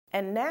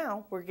And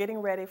now we're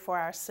getting ready for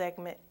our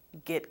segment,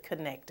 Get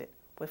Connected,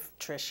 with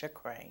Trisha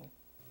Crane.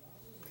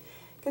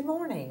 Good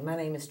morning. My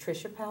name is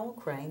Trisha Powell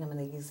Crane. I'm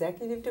the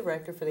Executive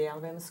Director for the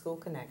Alabama School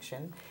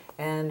Connection,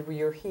 and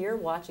you're here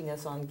watching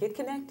us on Get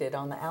Connected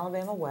on the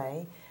Alabama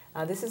Way.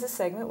 This is a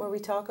segment where we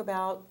talk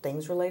about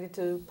things related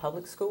to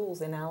public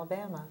schools in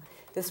Alabama.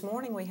 This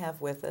morning we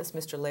have with us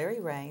Mr. Larry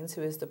Raines,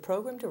 who is the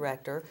Program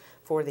Director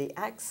for the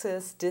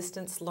Access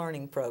Distance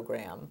Learning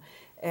Program.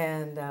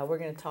 And we're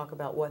going to talk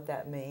about what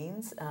that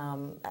means.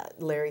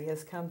 Larry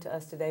has come to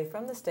us today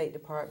from the State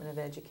Department of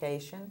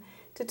Education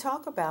to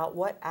talk about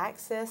what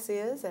access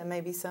is, and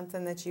maybe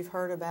something that you've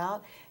heard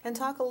about, and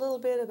talk a little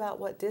bit about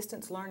what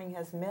distance learning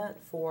has meant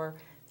for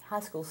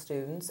high school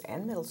students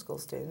and middle school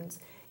students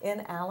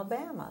in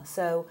Alabama.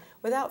 So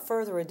without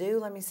further ado,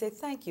 let me say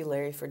thank you,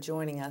 Larry, for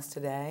joining us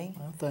today.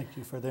 Well, thank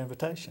you for the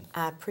invitation.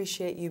 I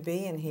appreciate you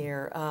being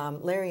here.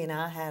 Larry and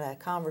I had a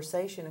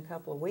conversation a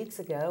couple of weeks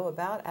ago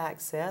about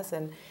access,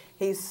 and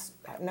he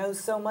knows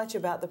so much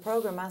about the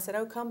program. I said,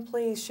 oh, come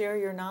please share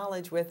your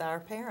knowledge with our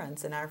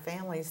parents and our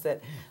families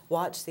that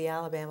watch the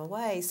Alabama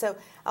Way. So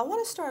I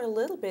want to start a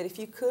little bit, if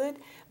you could,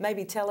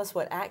 maybe tell us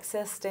what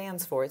access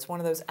stands for. It's one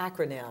of those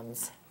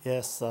acronyms.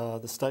 Yes,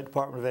 the State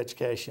Department of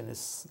Education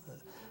is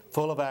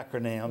full of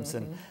acronyms,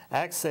 and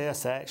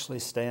ACCESS actually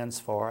stands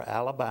for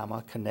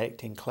Alabama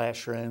Connecting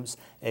Classrooms,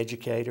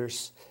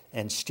 Educators,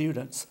 and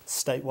Students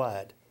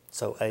Statewide,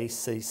 so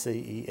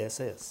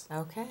ACCESS.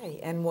 Okay,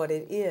 and what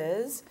it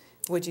is,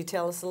 would you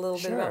tell us a little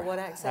bit about what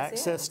Access is?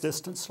 Access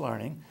Distance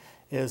Learning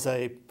is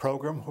a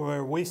program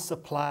where we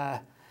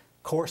supply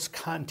course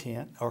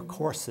content or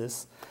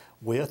courses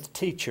with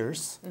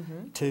teachers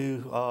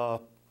to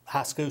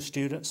high school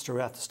students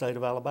throughout the state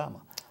of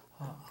Alabama.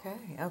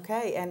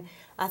 Okay, and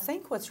I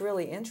think what's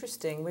really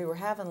interesting, we were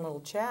having a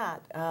little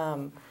chat,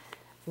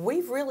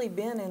 we've really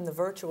been in the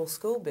virtual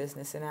school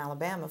business in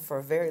Alabama for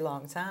a very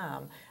long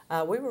time.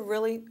 We were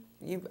really,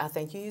 I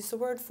think you used the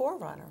word front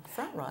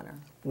runner.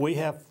 We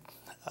have,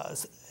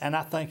 and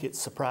I think it's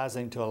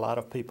surprising to a lot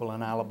of people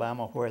in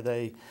Alabama where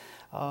they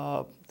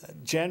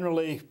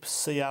generally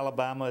see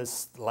Alabama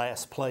as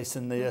last place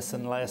in this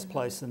and last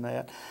place in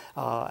that.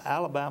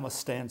 Alabama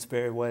stands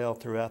very well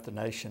throughout the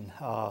nation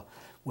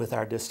with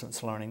our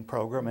distance learning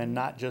program, and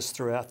not just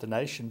throughout the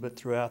nation but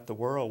throughout the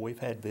world. We've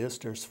had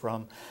visitors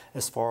from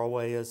as far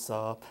away as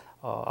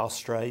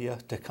Australia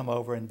to come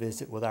over and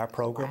visit with our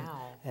program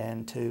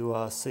and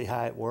to see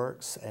how it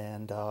works.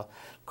 And of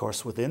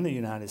course within the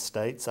United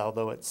States,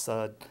 although it's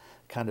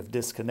kind of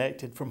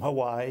disconnected from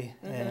Hawaii,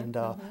 and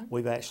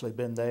we've actually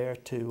been there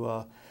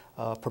to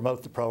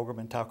promote the program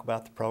and talk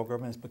about the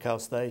program, is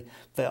because they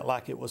felt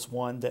like it was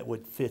one that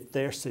would fit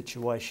their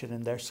situation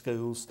and their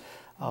schools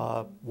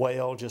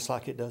well, just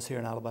like it does here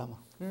in Alabama.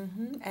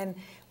 And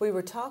we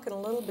were talking a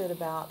little bit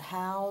about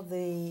how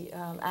the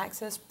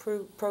Access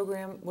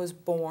program was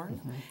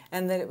born,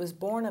 and that it was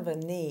born of a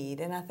need.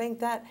 And I think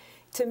that,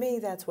 to me,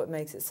 that's what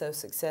makes it so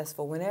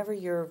successful. Whenever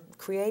you're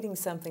creating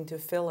something to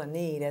fill a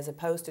need, as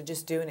opposed to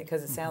just doing it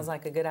because it sounds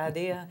like a good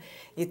idea,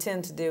 you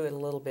tend to do it a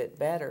little bit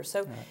better.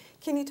 So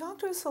can you talk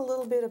to us a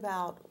little bit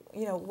about,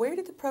 you know, where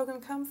did the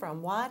program come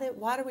from? Why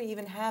do we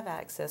even have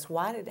Access?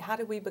 How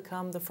did we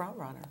become the front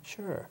runner?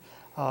 Sure.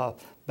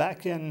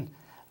 Back in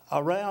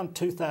around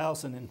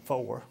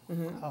 2004,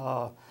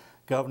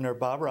 Governor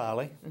Bob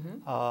Riley,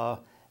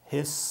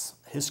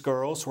 his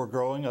girls were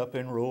growing up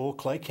in rural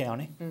Clay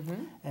County,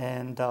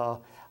 and the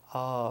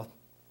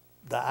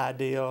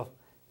idea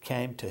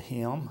came to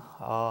him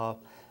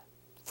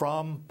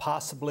from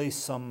possibly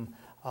some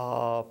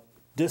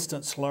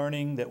distance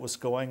learning that was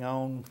going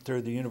on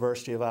through the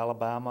University of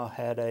Alabama.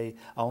 Had a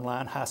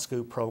online high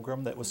school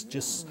program that was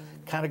just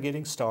kind of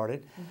getting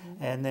started,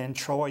 and then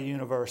Troy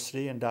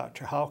University and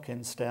Dr.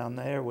 Hawkins down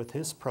there with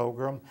his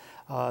program,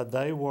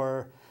 they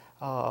were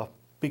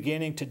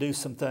beginning to do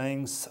some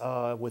things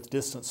with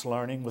distance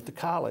learning with the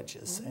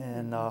colleges.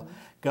 And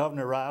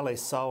Governor Riley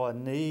saw a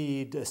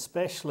need,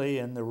 especially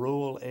in the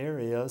rural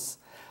areas,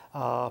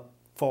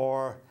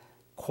 for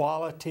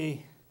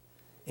quality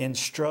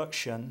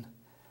instruction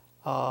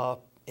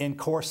in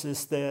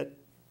courses that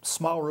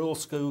small rural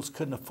schools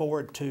couldn't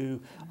afford to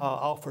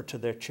offer to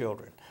their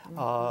children,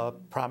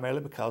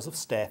 primarily because of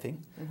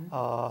staffing.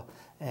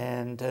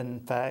 And in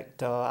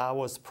fact, I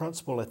was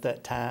principal at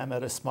that time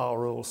at a small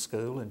rural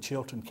school in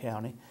Chilton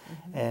County,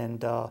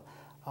 and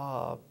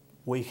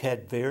we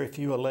had very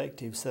few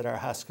electives that our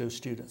high school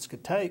students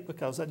could take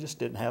because I just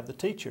didn't have the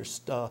teachers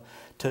to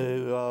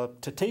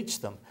teach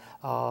them,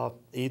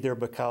 either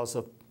because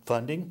of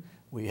funding.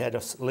 We had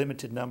a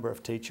limited number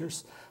of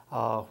teachers.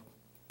 Of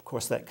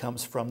course, that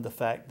comes from the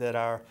fact that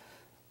our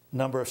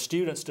number of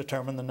students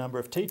determine the number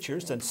of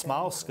teachers. In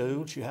small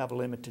schools, you have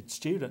limited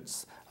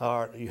students,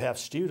 or you have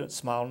students,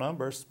 small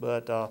numbers,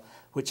 but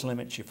which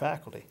limits your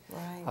faculty,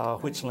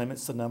 which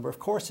limits the number of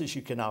courses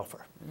you can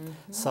offer.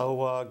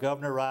 So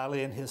Governor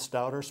Riley and his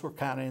daughters were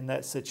kind of in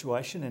that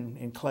situation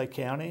in Clay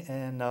County,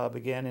 and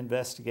began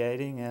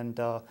investigating, and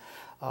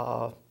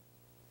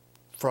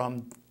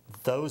from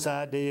those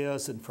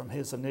ideas and from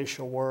his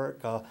initial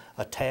work,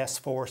 a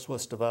task force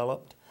was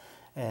developed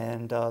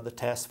And the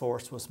task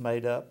force was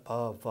made up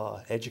of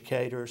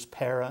educators,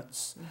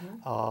 parents,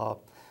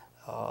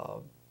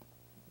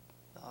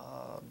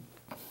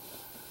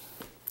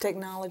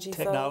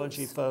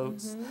 technology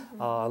folks,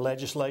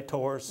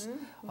 legislators,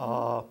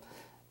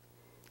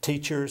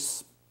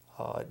 teachers,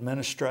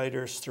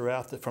 administrators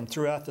from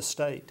throughout the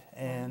state.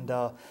 And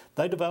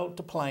they developed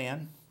a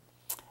plan,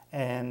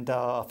 and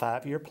a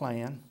 5-year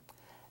plan.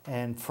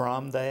 And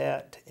from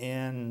that,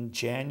 in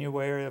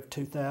January of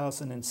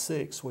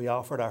 2006, we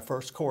offered our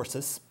first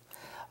courses,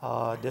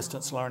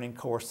 distance learning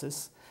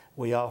courses.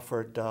 We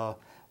offered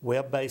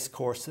web-based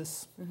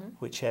courses,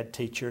 which had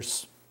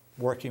teachers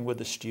working with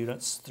the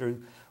students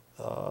through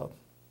the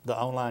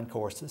online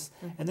courses.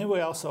 And then we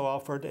also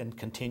offered, and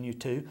continue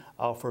to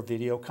offer,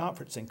 video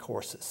conferencing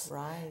courses.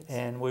 Right.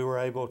 And we were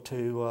able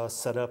to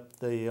set up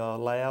the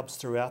labs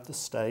throughout the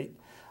state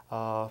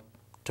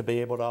to be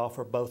able to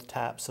offer both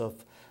types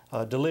of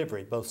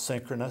delivery, both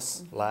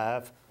synchronous,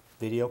 live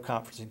video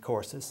conferencing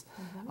courses,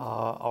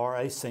 or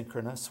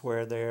asynchronous,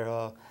 where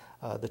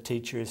the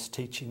teacher is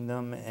teaching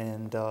them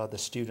and the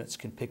students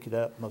can pick it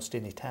up most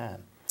any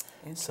time.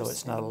 So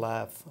it's not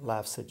a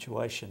live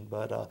situation,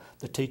 but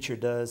the teacher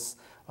does,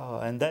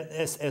 and that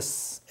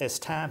as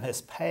time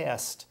has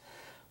passed,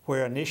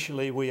 where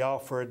initially we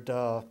offered,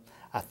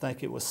 I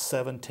think it was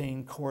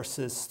 17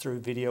 courses through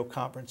video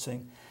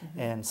conferencing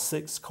and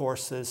 6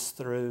 courses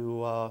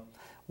through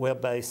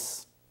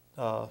web-based,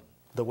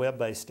 the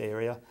web-based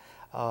area,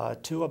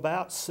 to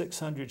about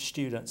 600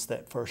 students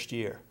that first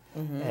year.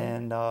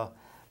 And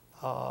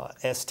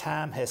as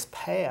time has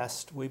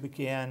passed, we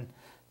began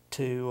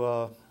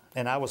to,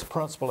 and I was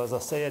principal, as I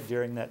said,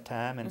 during that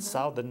time, and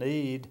saw the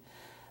need,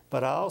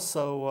 but I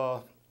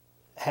also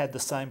had the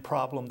same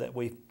problem that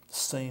we've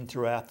seen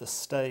throughout the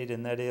state,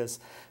 and that is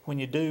when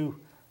you do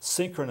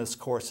synchronous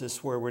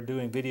courses where we're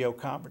doing video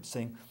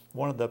conferencing,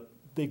 one of the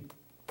big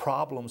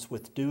problems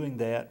with doing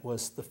that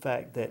was the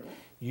fact that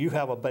you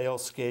have a bell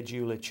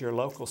schedule at your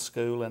local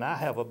school and I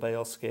have a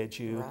bell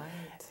schedule,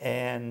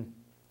 and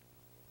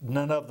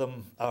none of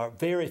them, or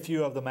very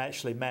few of them,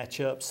 actually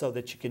match up so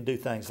that you can do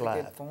things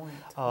live. Good point.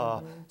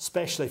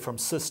 Especially from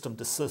system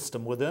to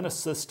system. Within a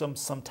system,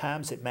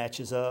 sometimes it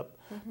matches up,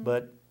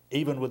 but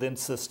even within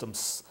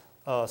systems,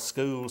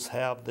 schools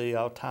have the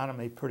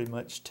autonomy pretty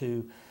much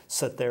to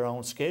set their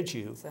own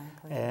schedule.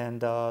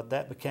 And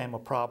that became a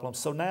problem.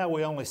 So now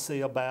we only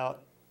see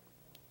about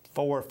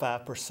 4 or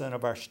 5%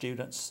 of our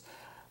students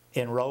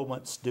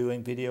enrollments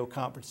doing video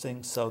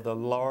conferencing, so the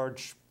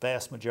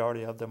vast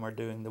majority of them are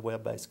doing the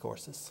web-based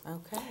courses.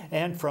 Okay.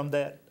 And from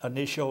that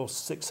initial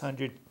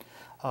 600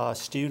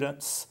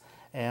 students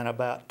and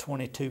about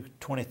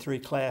 23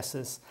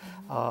 classes,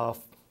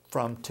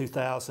 from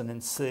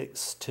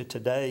 2006 to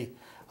today,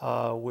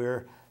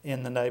 we're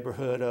in the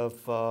neighborhood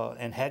of,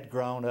 and had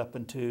grown up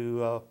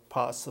into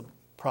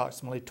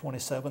approximately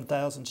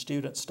 27,000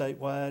 students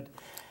statewide.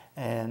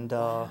 And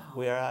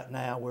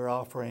we're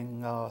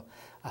offering,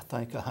 I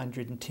think,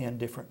 110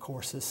 different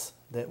courses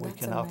that we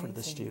can offer to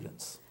the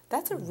students.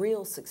 That's a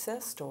real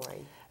success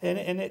story.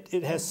 And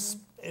it has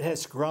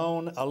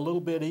grown a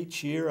little bit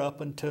each year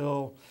up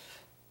until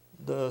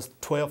the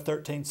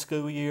 12-13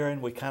 school year,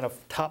 and we kind of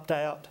topped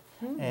out.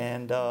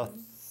 And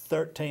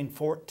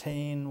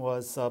 13-14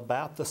 was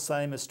about the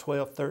same as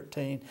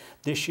 12-13.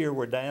 This year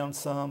we're down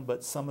some,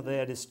 but some of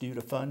that is due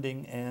to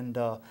funding and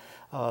the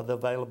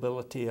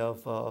availability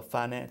of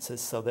finances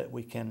so that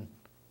we can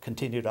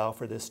continue to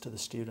offer this to the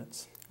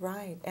students.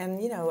 Right,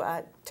 and you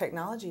know,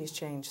 technology has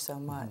changed so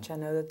much. I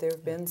know that there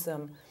have been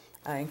some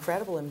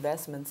incredible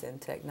investments in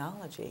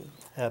technology.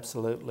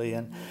 Absolutely,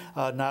 and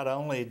not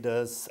only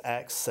does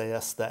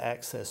the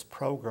Access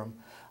program,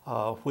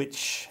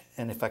 which,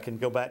 and if I can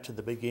go back to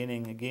the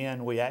beginning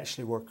again, we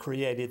actually were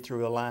created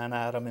through a line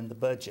item in the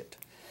budget,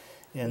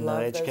 in the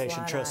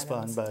Education Trust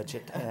Fund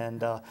budget.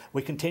 And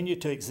we continue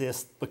to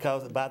exist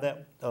because by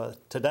that,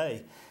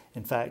 today,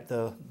 in fact,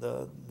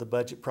 the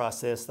budget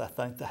process, I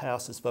think the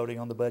House is voting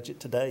on the budget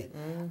today.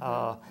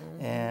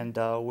 And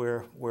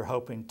we're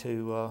hoping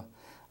to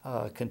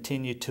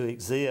continue to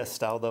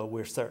exist, although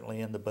we're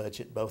certainly in the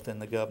budget, both in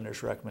the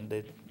governor's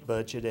recommended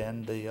budget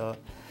and the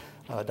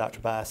Dr.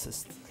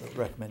 Bias's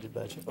recommended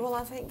budget. Well,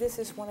 I think this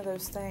is one of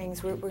those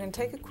things. We're going to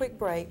take a quick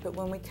break, but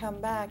when we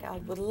come back, I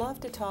would love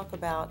to talk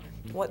about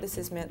what this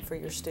has meant for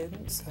your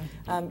students.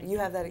 You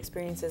have that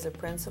experience as a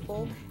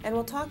principal, and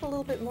we'll talk a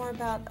little bit more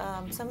about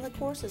some of the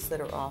courses that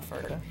are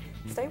offered.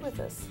 Stay with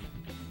us.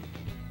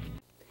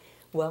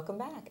 Welcome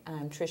back.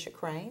 I'm Trisha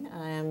Crane.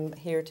 I am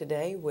here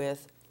today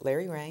with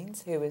Larry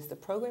Raines, who is the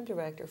Program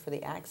Director for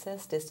the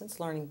Access Distance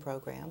Learning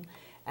Program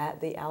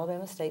at the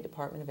Alabama State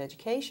Department of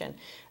Education.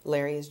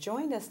 Larry has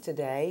joined us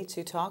today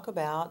to talk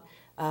about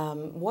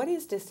what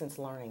is distance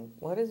learning?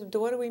 What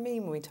do we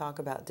mean when we talk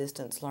about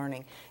distance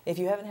learning? If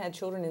you haven't had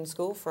children in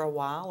school for a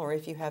while, or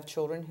if you have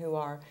children who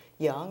are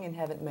young and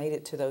haven't made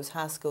it to those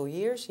high school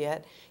years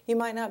yet, you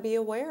might not be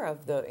aware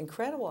of the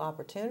incredible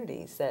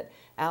opportunities that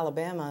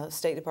Alabama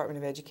State Department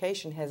of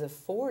Education has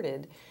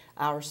afforded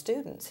our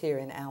students here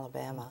in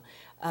Alabama.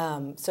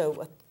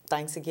 So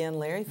thanks again,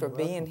 Larry, for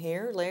being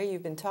here. Larry,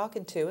 you've been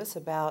talking to us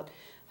about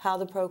how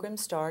the program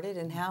started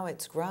and how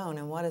it's grown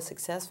and what a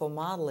successful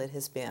model it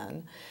has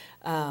been.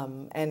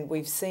 And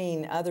we've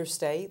seen other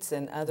states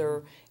and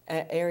other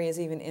areas,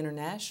 even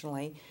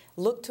internationally,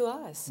 look to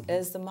us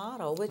as the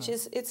model, which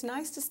is, it's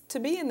nice to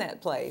be in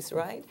that place,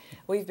 right?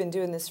 We've been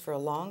doing this for a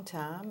long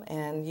time,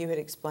 and you had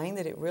explained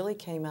that it really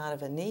came out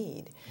of a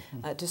need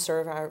to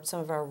serve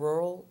some of our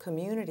rural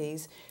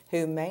communities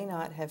who may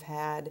not have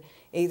had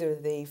either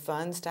the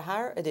funds to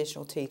hire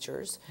additional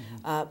teachers,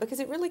 because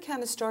it really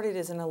kind of started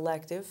as an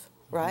elective,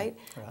 right?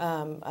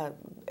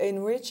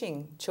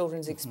 Enriching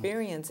children's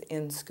experience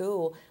in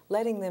school,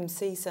 letting them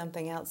see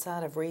something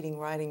outside of reading,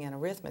 writing, and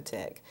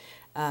arithmetic.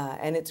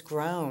 And it's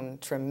grown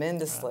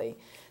tremendously.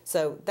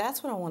 So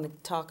that's what I want to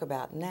talk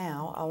about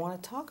now. I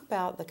want to talk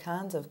about the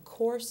kinds of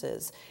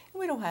courses.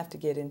 And we don't have to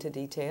get into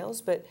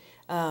details, but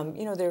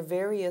you know, there are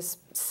various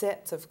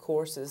sets of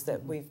courses that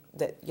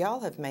that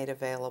y'all have made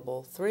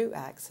available through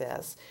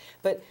Access.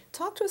 But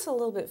talk to us a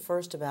little bit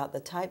first about the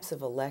types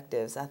of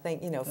electives. I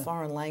think, you know,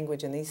 foreign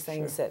language and these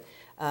things that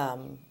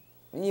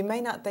you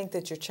may not think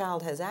that your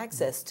child has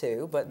access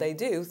to, but they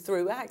do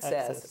through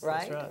Access,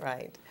 right? That's right.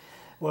 Right.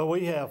 Well,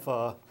 we have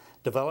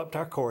developed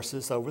our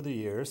courses over the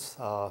years,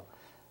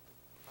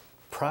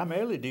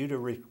 primarily due to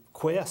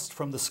requests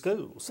from the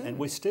schools, and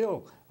we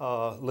still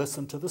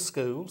listen to the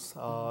schools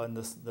and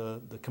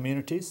the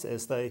communities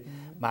as they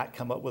might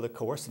come up with a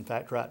course. In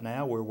fact, right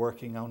now we're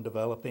working on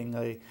developing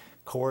a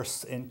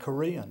course in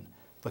Korean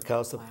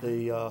because of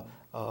the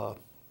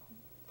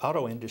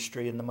auto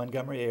industry in the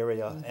Montgomery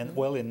area and,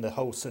 well, in the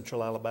whole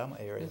central Alabama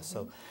area.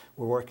 So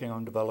we're working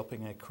on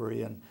developing a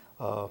Korean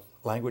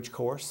language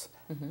course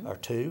or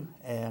two,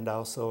 and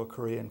also a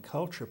Korean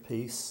culture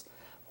piece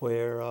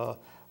where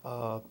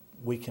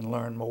we can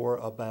learn more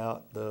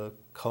about the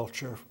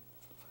culture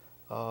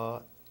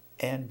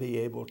and be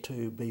able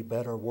to be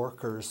better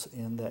workers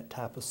in that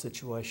type of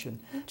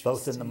situation,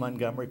 both in the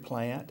Montgomery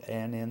plant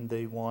and in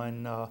the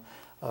one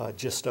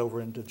just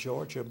over into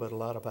Georgia, but a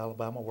lot of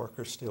Alabama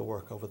workers still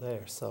work over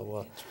there.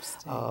 So,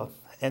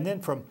 and then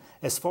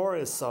as far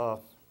as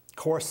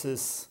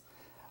courses,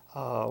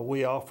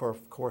 we offer,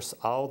 of course,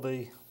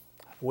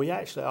 we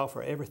actually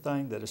offer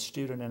everything that a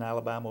student in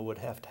Alabama would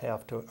have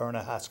to earn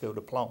a high school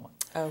diploma.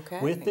 Okay.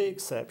 With the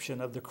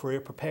exception of the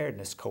career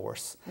preparedness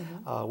course.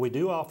 We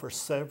do offer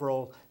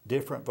several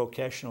different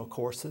vocational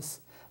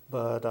courses,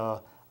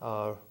 but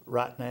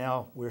right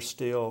now we're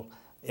still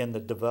in the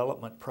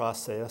development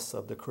process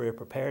of the career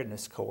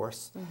preparedness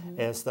course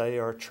as they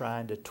are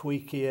trying to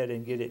tweak it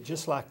and get it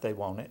just like they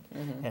want it.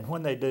 And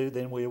when they do,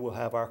 then we will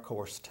have our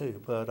course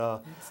too.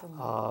 But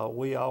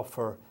we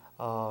offer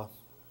 5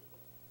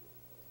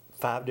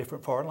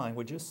 different foreign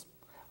languages.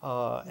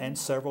 And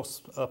several,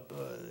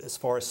 as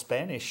far as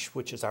Spanish,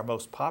 which is our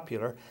most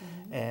popular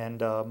and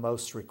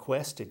most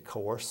requested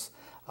course,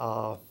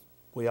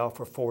 we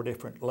offer 4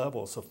 different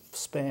levels of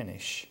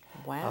Spanish.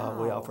 Wow.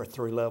 We offer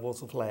 3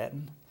 levels of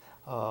Latin.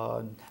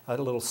 A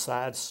little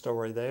side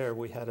story there,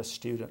 we had a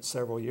student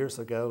several years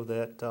ago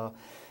that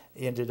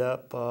ended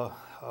up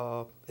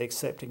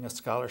accepting a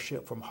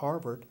scholarship from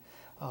Harvard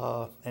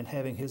and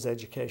having his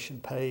education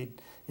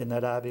paid in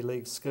that Ivy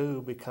League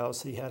school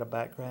because he had a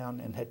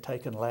background and had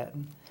taken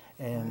Latin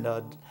and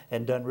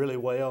and done really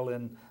well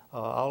in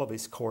all of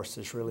his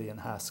courses really in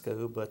high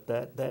school, but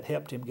that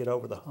helped him get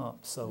over the hump.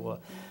 So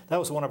that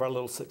was one of our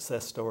little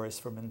success stories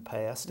from in the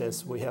past,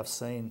 as we have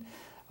seen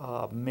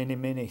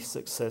many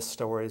success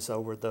stories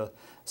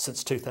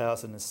since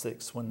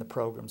 2006 when the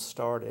program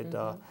started.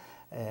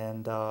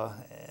 And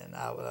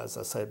as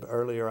I said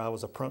earlier, I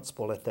was a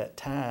principal at that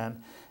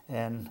time,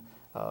 and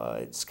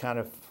it's kind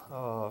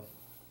of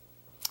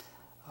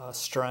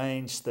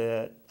strange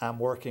that I'm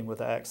working with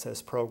the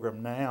Access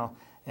program now,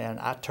 and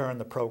I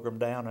turned the program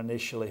down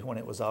initially when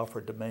it was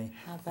offered to me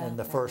in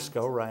the first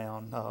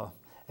go-round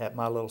at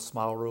my little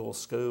small rural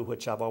school,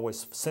 which I've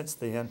always since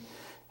then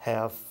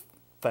have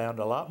found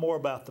a lot more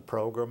about the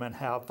program and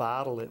how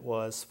vital it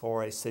was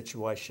for a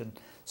situation,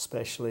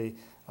 especially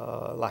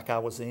like I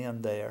was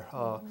in there,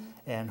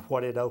 and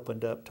what it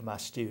opened up to my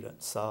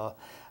students.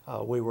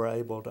 We were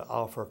able to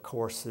offer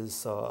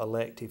courses,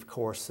 elective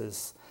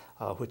courses,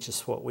 which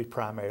is what we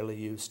primarily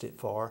used it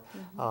for,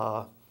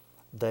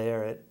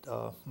 there at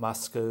my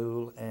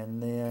school,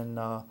 and then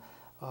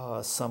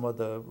some of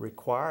the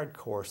required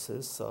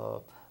courses,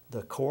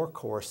 the core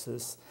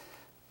courses.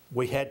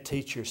 We had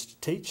teachers to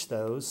teach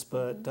those,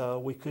 but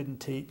we couldn't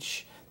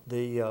teach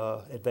the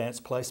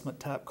advanced placement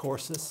type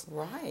courses.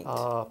 Right.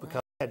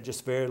 Because we had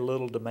just very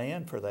little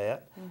demand for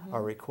that,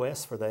 or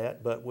request for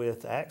that. But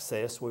with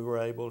Access, we were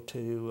able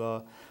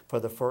to, for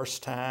the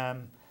first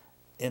time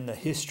in the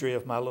history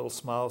of my little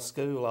small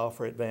school,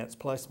 offer advanced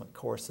placement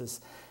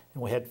courses.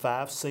 And we had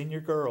 5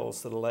 senior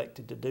girls that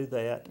elected to do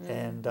that.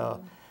 And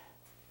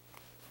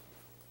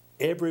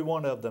every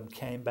one of them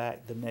came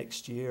back the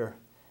next year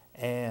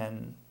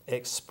and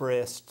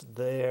expressed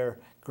their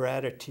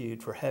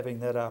gratitude for having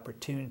that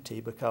opportunity,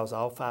 because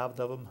all 5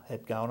 of them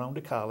had gone on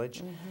to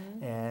college,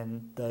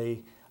 and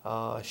they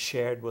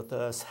shared with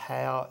us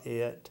how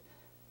it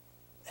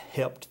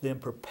helped them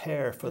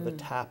prepare for the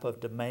type of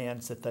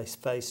demands that they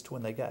faced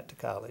when they got to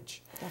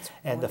college.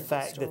 And the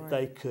fact that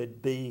they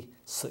could be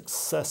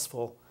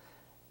successful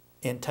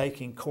in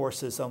taking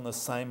courses on the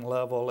same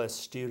level as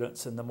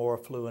students in the more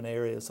affluent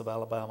areas of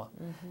Alabama.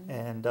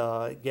 And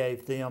it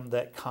gave them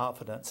that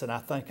confidence. And I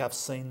think I've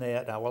seen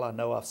that, well, I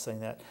know I've seen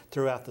that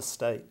throughout the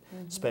state,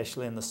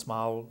 especially in the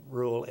small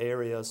rural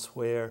areas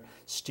where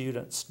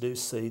students do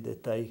see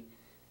that they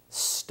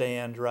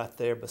stand right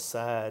there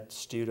beside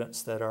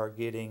students that are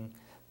getting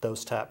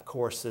those type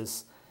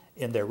courses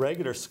in their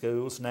regular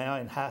schools.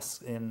 Now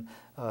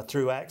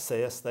through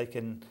Access, they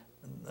can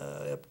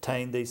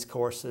obtain these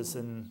courses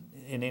in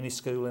any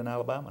school in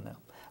Alabama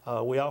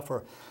now. We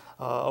offer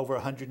over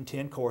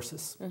 110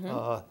 courses.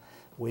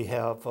 We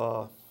have,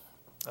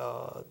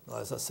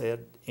 as I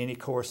said, any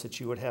course that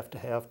you would have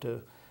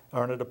to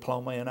earn a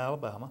diploma in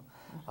Alabama.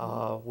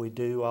 We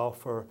do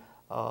offer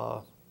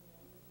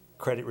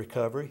credit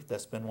recovery.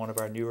 That's been one of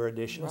our newer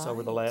additions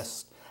over the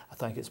last,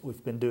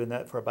 we've been doing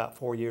that for about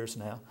 4 years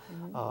now.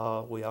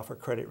 We offer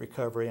credit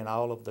recovery in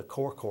all of the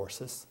core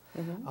courses.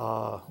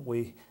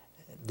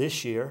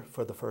 This year,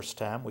 for the first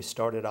time, we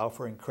started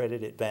offering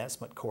credit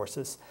advancement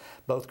courses.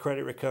 Both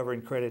credit recovery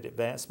and credit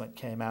advancement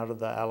came out of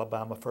the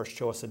Alabama First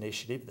Choice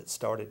Initiative that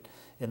started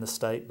in the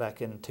state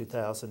back in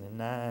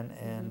 2009.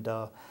 And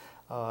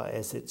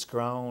as it's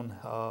grown,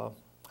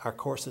 our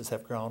courses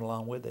have grown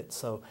along with it.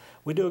 So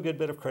we do a good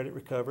bit of credit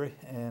recovery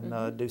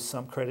and do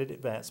some credit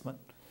advancement.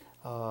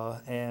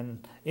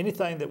 And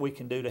anything that we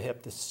can do to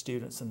help the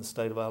students in the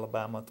state of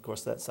Alabama, of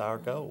course, that's our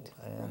goal.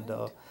 And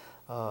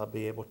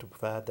be able to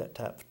provide that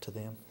type to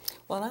them.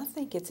 Well, and I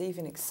think it's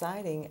even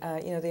exciting,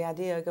 you know, the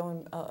idea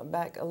going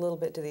back a little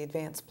bit to the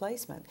advanced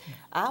placement.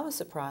 I was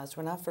surprised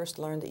when I first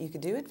learned that you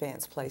could do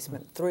advanced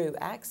placement through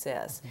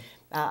Access.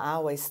 I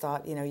always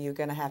thought, you know, you're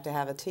going to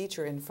have a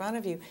teacher in front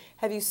of you.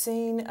 Have you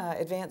seen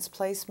advanced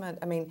placement?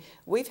 I mean,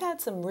 we've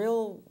had some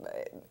real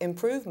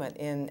improvement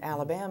in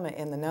Alabama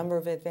in the number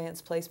of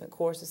advanced placement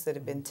courses that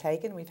have been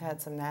taken. We've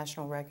had some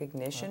national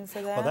recognition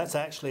for that. Well, that's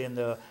actually in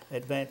the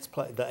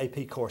the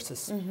AP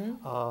courses.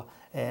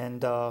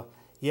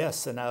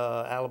 Yes, and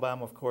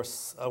Alabama, of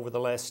course, over the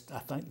last, I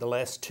think the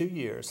last 2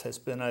 years has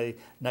been a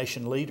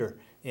nation leader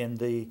in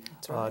the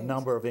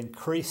number of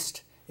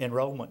increased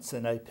enrollments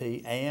in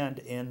AP and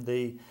in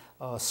the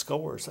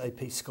scores,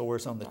 AP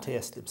scores on the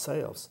test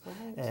themselves.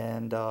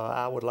 And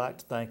I would like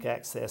to think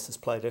Access has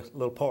played a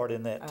little part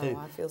in that too,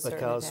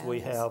 because we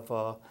have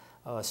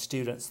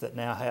students that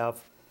now have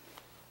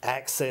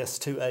access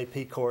to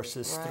AP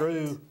courses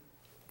through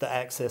the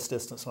Access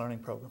Distance Learning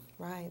Program.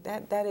 Right.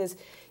 That is,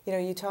 you know,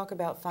 you talk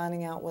about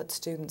finding out what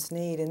students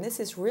need, and this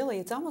is really,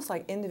 it's almost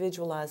like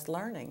individualized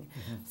learning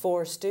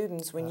for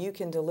students when you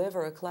can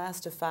deliver a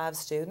class to 5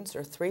 students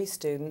or 3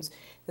 students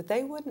that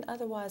they wouldn't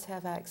otherwise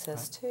have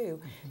access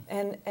to.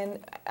 And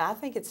I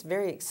think it's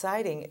very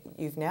exciting.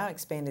 You've now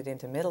expanded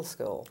into middle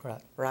school.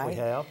 Right? We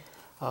have.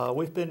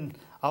 We've been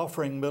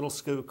offering middle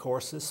school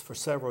courses for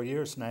several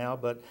years now,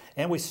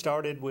 and we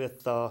started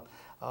with,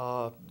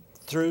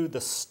 through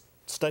the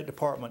State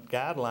Department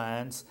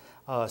guidelines,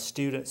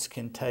 students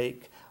can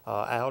take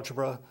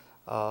algebra,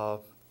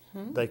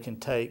 they can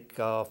take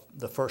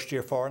the first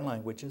year foreign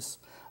languages,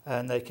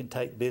 and they can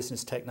take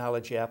business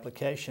technology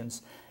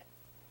applications.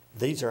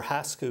 These are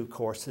high school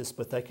courses,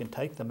 but they can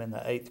take them in the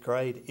 8th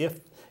grade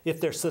if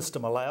their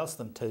system allows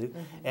them to,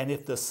 and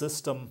if the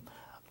system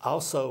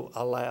also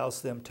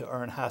allows them to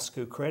earn high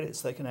school credits,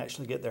 they can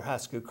actually get their high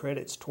school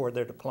credits toward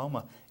their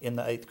diploma in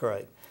the 8th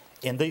grade.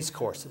 In these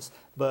courses,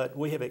 but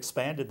we have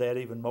expanded that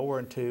even more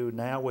into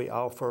now we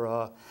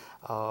offer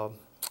 8th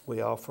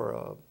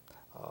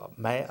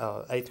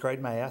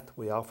grade math,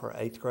 we offer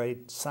 8th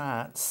grade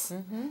science,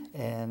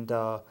 and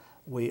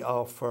we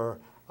offer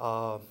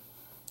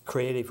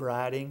creative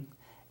writing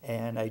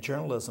and a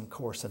journalism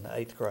course in the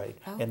 8th grade.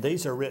 And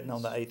these are written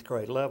on the 8th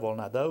grade level.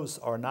 Now those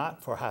are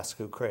not for high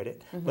school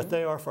credit, but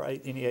they are for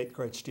any 8th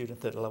grade student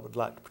that would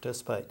like to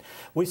participate.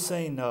 We've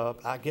seen,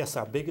 I guess,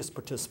 our biggest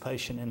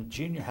participation in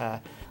junior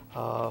high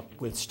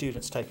with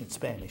students taking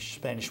Spanish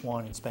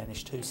 1 and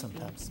Spanish 2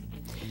 sometimes.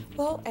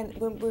 Well, and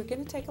we're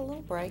going to take a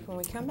little break. When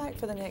we come back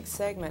for the next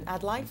segment,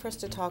 I'd like for us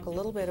to talk a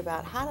little bit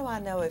about how do I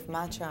know if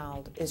my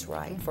child is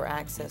right for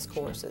Access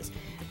courses.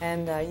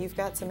 And you've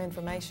got some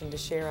information to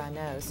share, I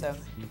know, so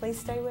please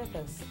stay with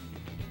us.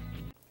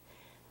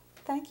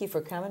 Thank you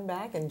for coming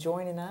back and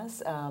joining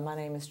us. My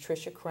name is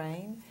Trisha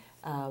Crane.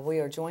 We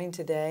are joined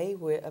today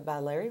by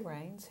Larry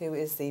Raines, who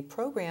is the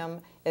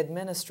program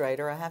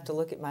administrator. I have to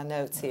look at my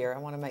notes here. I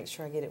want to make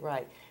sure I get it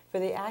right. For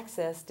the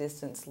Access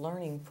Distance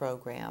Learning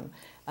Program.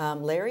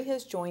 Larry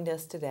has joined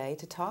us today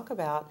to talk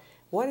about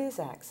what is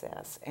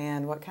Access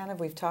and what kind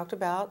of, we've talked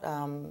about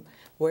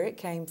where it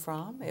came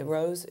from. It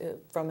rose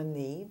from a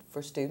need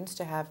for students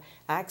to have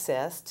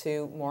access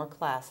to more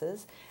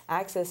classes.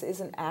 Access is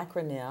an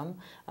acronym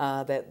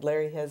that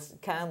Larry has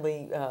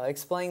kindly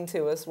explained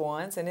to us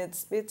once, and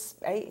it's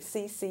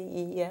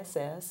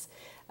ACCESS.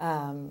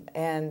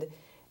 And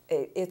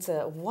it's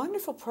a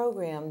wonderful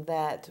program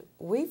that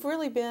we've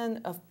really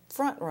been a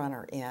front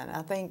runner in.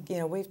 I think, you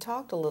know, we've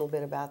talked a little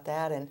bit about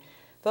that, and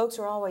folks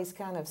are always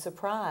kind of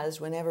surprised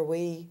whenever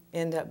we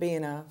end up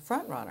being a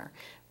front runner.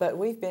 But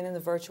we've been in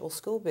the virtual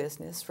school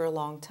business for a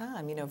long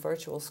time. You know,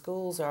 virtual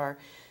schools are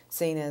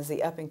seen as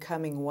the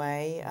up-and-coming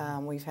way.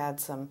 We've had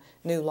some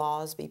new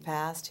laws be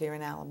passed here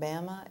in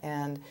Alabama,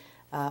 and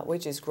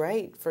which is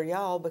great for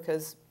y'all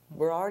because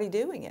we're already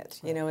doing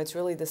it. You know, it's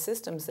really the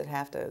systems that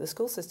have to, the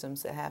school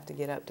systems that have to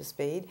get up to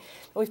speed.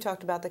 We've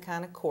talked about the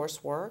kind of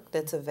coursework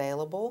that's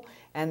available,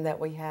 and that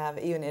we have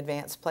even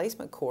advanced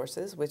placement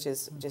courses, which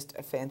is just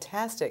a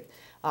fantastic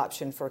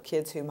option for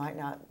kids who might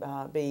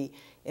not be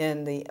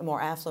in the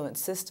more affluent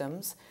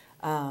systems.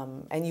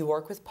 And you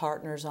work with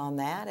partners on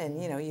that,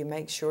 and you know, you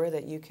make sure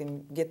that you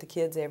can get the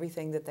kids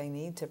everything that they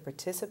need to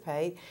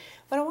participate.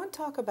 What I want to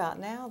talk about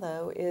now,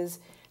 though, is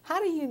how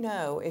do you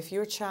know if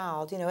your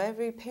child, you know,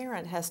 every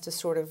parent has to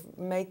sort of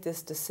make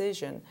this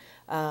decision,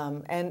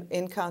 and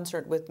in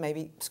concert with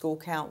maybe school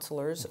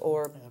counselors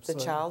or the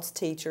child's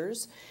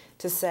teachers,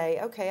 to say,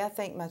 okay, I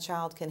think my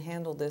child can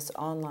handle this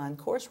online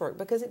coursework,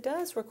 because it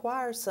does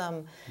require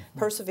some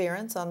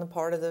perseverance on the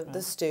part of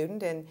the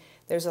student, and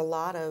there's a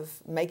lot of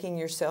making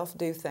yourself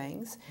do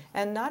things,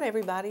 and not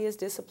everybody is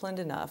disciplined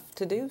enough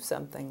to do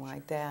something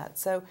like that.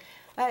 So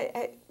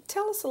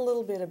tell us a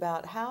little bit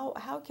about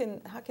how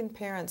can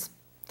parents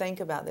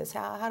think about this?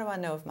 How do I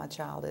know if my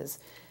child is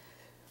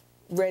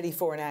ready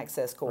for an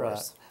access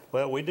course? Right.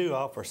 Well, we do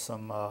offer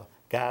some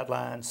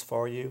guidelines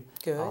for you.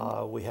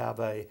 Good. We have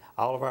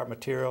all of our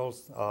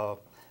materials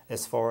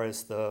as far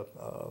as the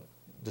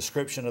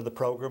description of the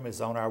program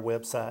is on our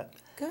website.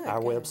 Good.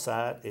 Our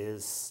website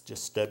is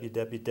just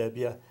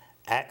www.access,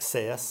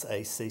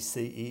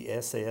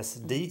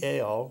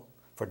 ACCESSDL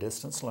for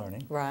distance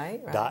learning,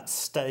 Right.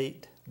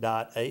 .state.al.us.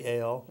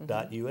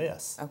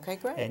 Okay,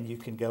 great. And you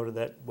can go to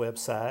that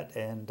website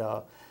and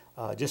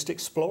just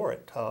explore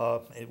it.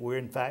 We're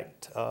in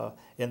fact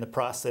in the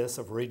process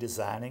of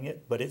redesigning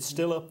it, but it's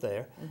still up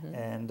there.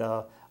 And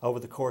over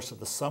the course of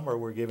the summer,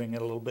 we're giving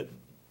it a little bit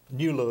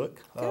new look,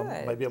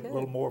 maybe a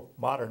little more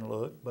modern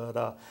look. But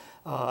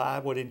I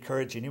would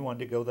encourage anyone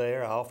to go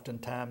there. I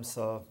oftentimes,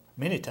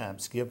 many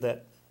times, give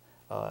that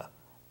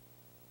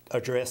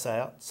address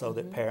out so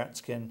that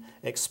parents can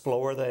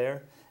explore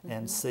there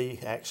and see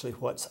actually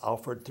what's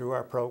offered through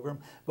our program.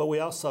 But we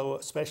also,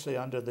 especially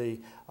under the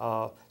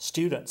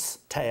Students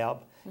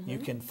tab, you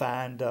can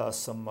find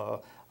some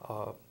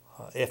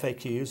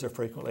FAQs, or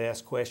frequently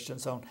asked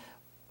questions, on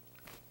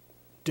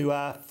do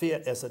I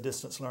fit as a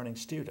distance learning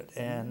student?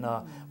 And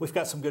we've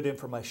got some good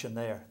information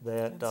there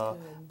that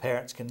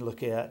parents can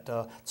look at.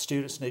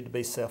 Students need to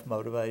be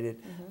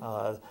self-motivated.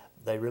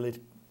 They really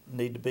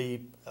need to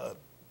be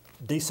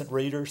decent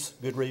readers,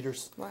 good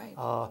readers. Right.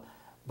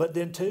 But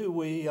then too,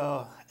 we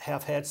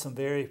have had some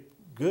very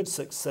good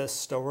success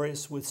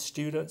stories with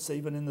students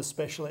even in the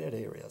special ed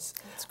areas.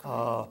 That's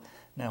great.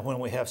 Now when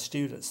we have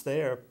students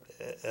there,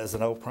 as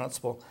an old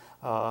principal,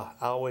 I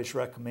always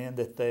recommend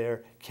that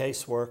their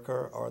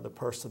caseworker or the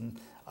person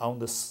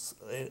on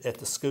at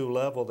the school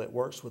level that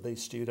works with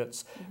these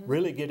students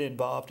really get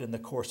involved in the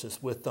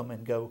courses with them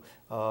and go,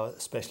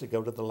 especially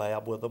go to the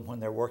lab with them when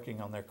they're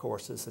working on their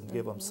courses and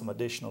give them some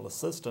additional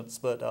assistance.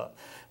 But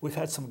we've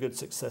had some good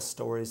success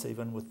stories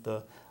even with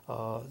the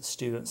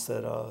students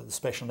that the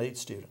special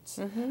needs students,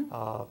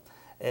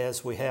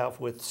 as we have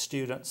with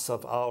students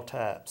of all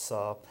types.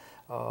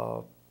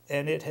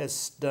 And it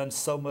has done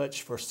so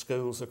much for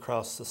schools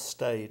across the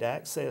state.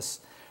 Access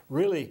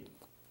really,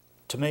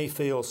 to me,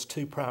 fills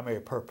two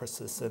primary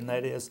purposes, and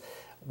that is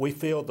we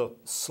fill the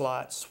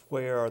slots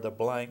or the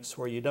blanks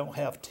where you don't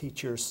have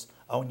teachers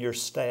on your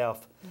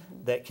staff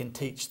that can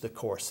teach the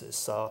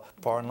courses,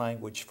 foreign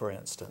language, for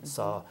instance,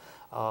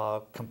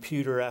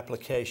 computer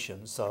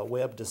applications,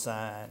 web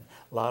design.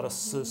 A lot of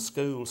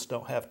schools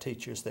don't have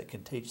teachers that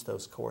can teach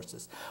those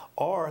courses.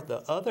 Or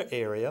the other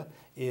area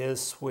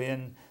is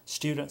when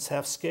students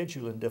have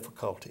scheduling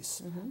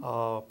difficulties.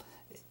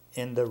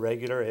 In the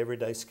regular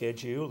everyday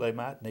schedule, they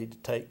might need to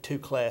take 2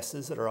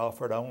 classes that are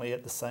offered only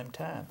at the same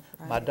time.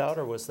 Right. My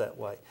daughter was that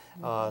way.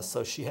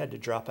 So she had to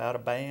drop out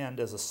of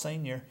band as a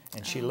senior,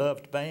 and she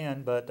loved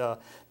band,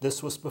 but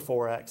this was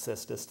before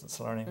Access Distance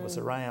Learning was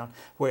around,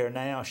 where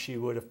now she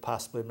would have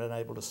possibly been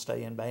able to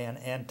stay in band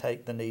and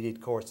take the needed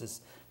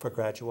courses for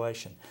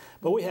graduation.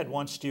 But we had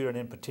one student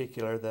in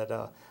particular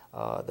that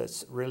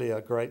that's really a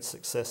great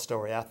success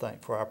story, I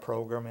think, for our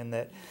program, in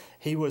that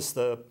he was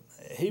the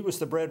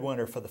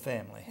breadwinner for the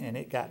family, and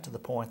it got to the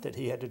point that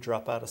he had to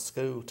drop out of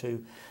school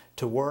to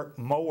work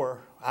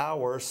more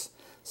hours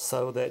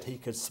so that he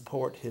could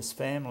support his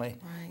family.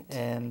 Right.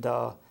 And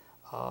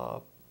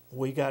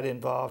we got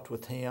involved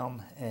with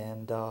him,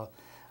 and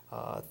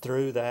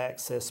through the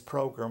Access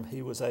program,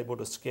 he was able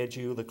to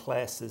schedule the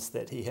classes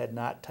that he had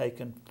not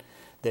taken,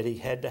 that he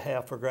had to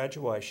have for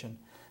graduation.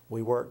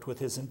 We worked with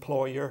his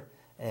employer,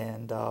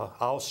 and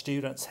all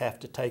students have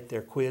to take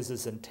their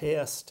quizzes and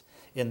tests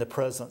in the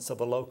presence of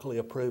a locally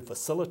approved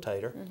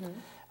facilitator.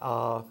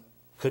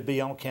 Could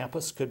be on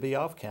campus, could be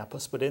off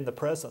campus, but in the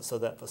presence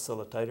of that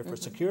facilitator for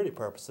security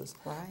purposes.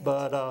 Right.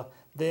 But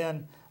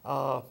then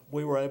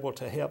we were able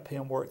to help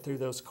him work through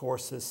those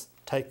courses,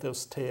 take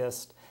those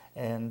tests,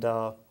 and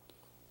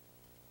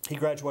he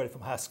graduated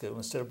from high school.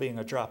 Instead of being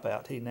a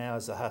dropout, he now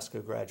is a high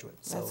school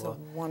graduate. That's a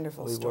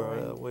wonderful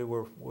story. story. We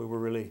were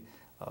really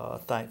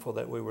thankful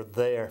that we were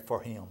there for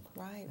him.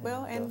 Right.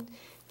 Well, and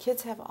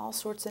kids have all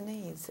sorts of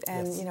needs,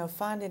 and Yes. you know,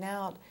 finding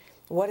out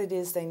what it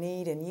is they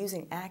need and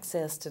using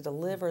access to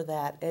deliver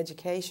that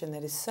education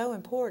that is so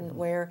important.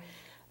 Where,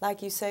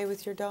 like you say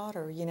with your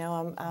daughter, you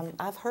know,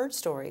 I've heard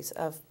stories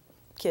of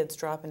kids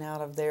dropping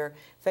out of their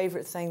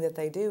favorite thing that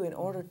they do in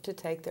order to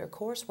take their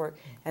coursework,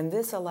 and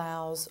this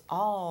allows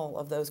all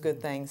of those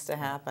good things to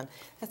happen.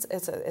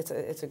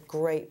 It's a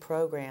great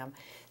program.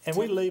 And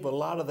we leave a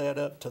lot of that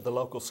up to the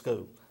local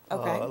school.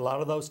 Okay. A lot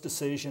of those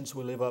decisions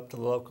we leave up to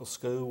the local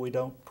school. We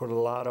don't put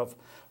a lot of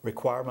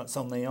requirements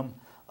on them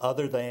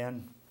other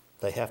than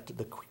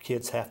the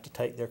kids have to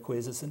take their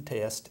quizzes and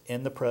tests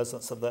in the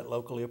presence of that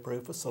locally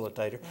approved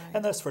facilitator,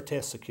 and that's for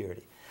test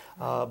security.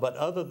 But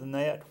other than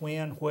that,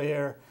 when,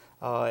 where,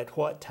 at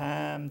what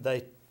time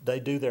they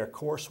do their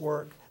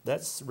coursework,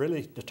 that's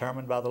really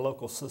determined by the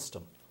local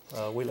system.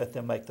 We let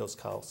them make those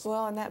calls.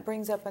 Well, and that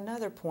brings up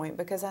another point,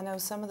 because I know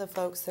some of the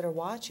folks that are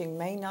watching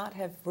may not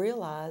have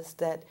realized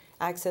that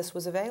access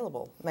was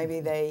available. Maybe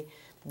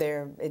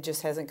it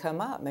just hasn't come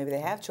up. Maybe they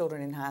have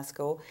children in high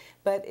school,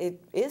 but it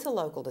is a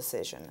local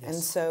decision. Yes.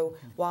 And so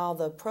while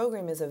the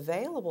program is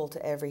available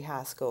to every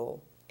high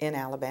school in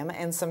Alabama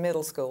and some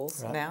middle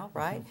schools now,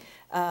 right?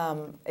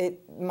 It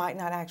might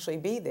not actually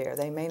be there.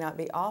 They may not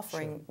be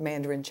offering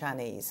Mandarin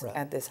Chinese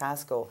at this high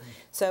school.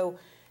 So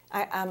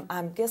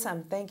I guess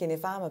I'm thinking,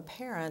 if I'm a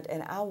parent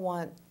and I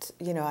want,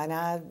 you know,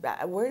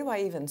 where do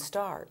I even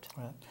start?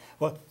 Right.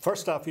 Well,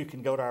 first off, you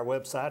can go to our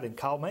website and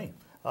call me.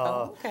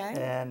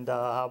 And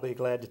I'll be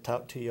glad to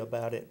talk to you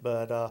about it.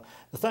 But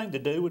the thing to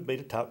do would be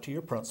to talk to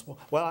your principal.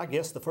 Well, I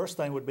guess the first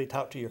thing would be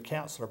talk to your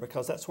counselor,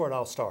 because that's where it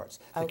all starts.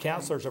 The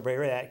counselors are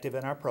very active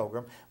in our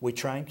program. We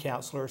train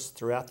counselors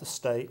throughout the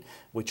state.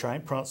 We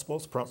train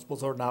principals.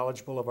 Principals are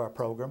knowledgeable of our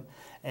program.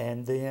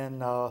 And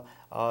then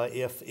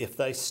if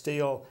they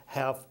still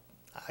have,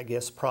 I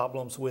guess,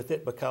 problems with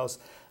it, because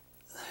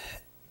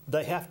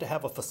they have to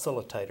have a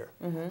facilitator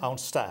on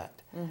site.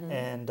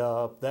 And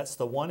that's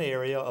the one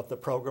area of the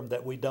program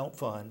that we don't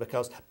fund,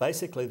 because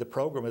basically the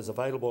program is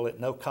available at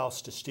no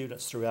cost to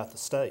students throughout the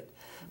state.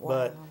 Wow.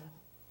 But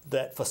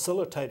that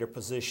facilitator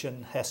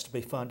position has to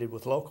be funded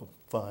with local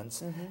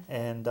funds,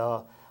 and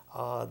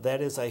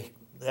that is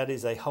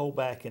a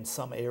holdback in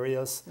some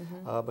areas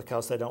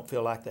because they don't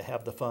feel like they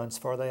have the funds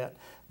for that.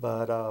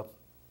 But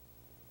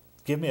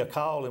give me a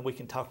call and we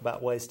can talk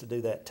about ways to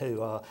do that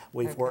too.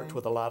 We've worked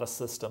with a lot of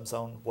systems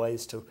on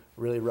ways to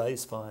really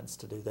raise funds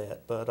to do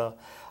that. But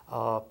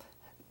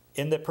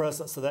in the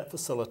presence of that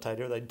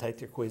facilitator, they can take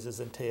their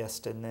quizzes and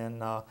tests, and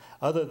then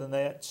other than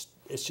that,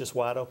 it's just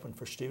wide open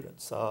for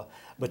students.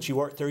 But you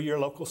work through your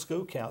local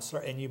school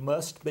counselor, and you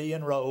must be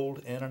enrolled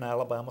in an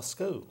Alabama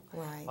school.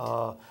 Right.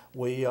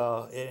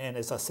 And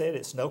as I said,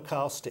 it's no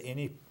cost to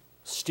any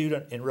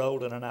student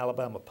enrolled in an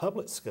Alabama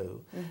public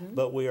school,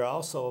 but we are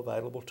also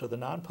available to the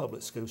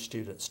non-public school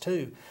students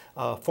too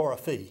for a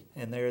fee,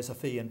 and there is a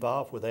fee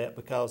involved with that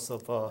because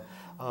of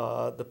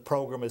the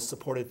program is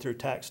supported through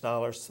tax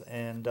dollars,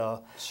 and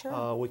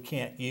we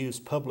can't use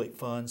public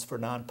funds for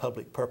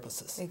non-public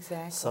purposes.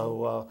 Exactly.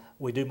 So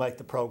we do make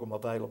the program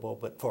available,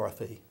 but for a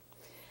fee.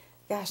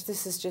 Gosh,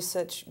 this is just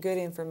such good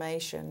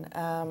information.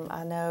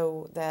 I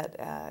know that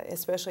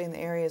especially in the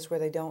areas where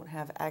they don't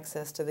have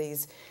access to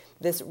this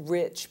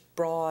rich,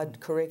 broad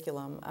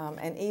curriculum,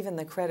 and even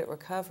the credit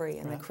recovery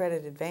and the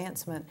credit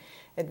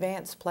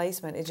advanced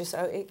placement,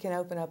 it can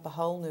open up a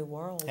whole new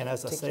world. And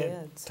as I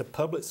said, kids. To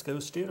public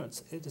school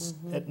students, it is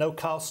at no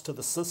cost to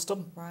the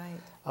system,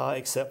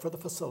 except for the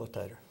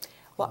facilitator.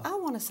 Well, I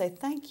want to say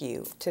thank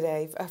you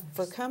today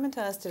for coming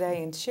to us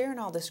today and sharing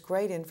all this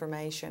great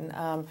information.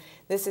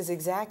 This is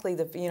exactly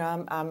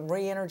I'm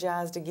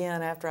re-energized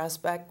again after I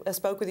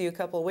spoke with you a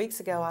couple of weeks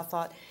ago. I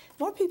thought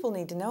more people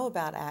need to know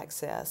about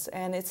access,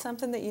 and it's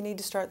something that you need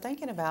to start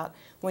thinking about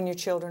when your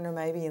children are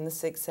maybe in the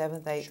 6th,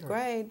 7th, 8th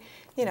grade.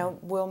 You know,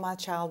 will my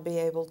child be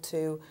able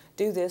to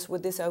do this?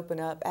 Would this open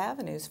up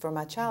avenues for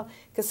my child?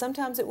 Because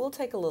sometimes it will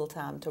take a little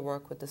time to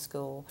work with the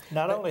school.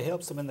 Not only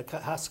helps them in the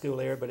high school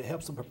area, but it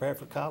helps them prepare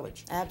for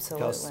college.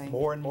 Absolutely. Because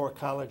more and more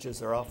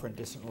colleges are offering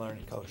distant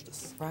learning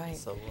courses. Right.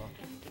 So,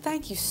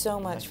 thank you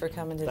so much for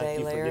coming today, thank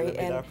you Larry. for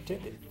giving me the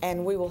opportunity.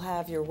 And we will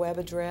have your web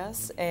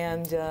address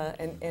and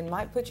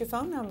might put your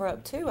phone number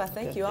up too. I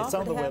think you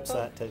offered to have It's on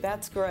the website too.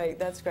 That's great.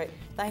 That's great.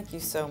 Thank you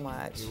so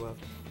much. You're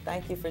welcome.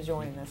 Thank you for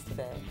joining us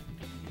today.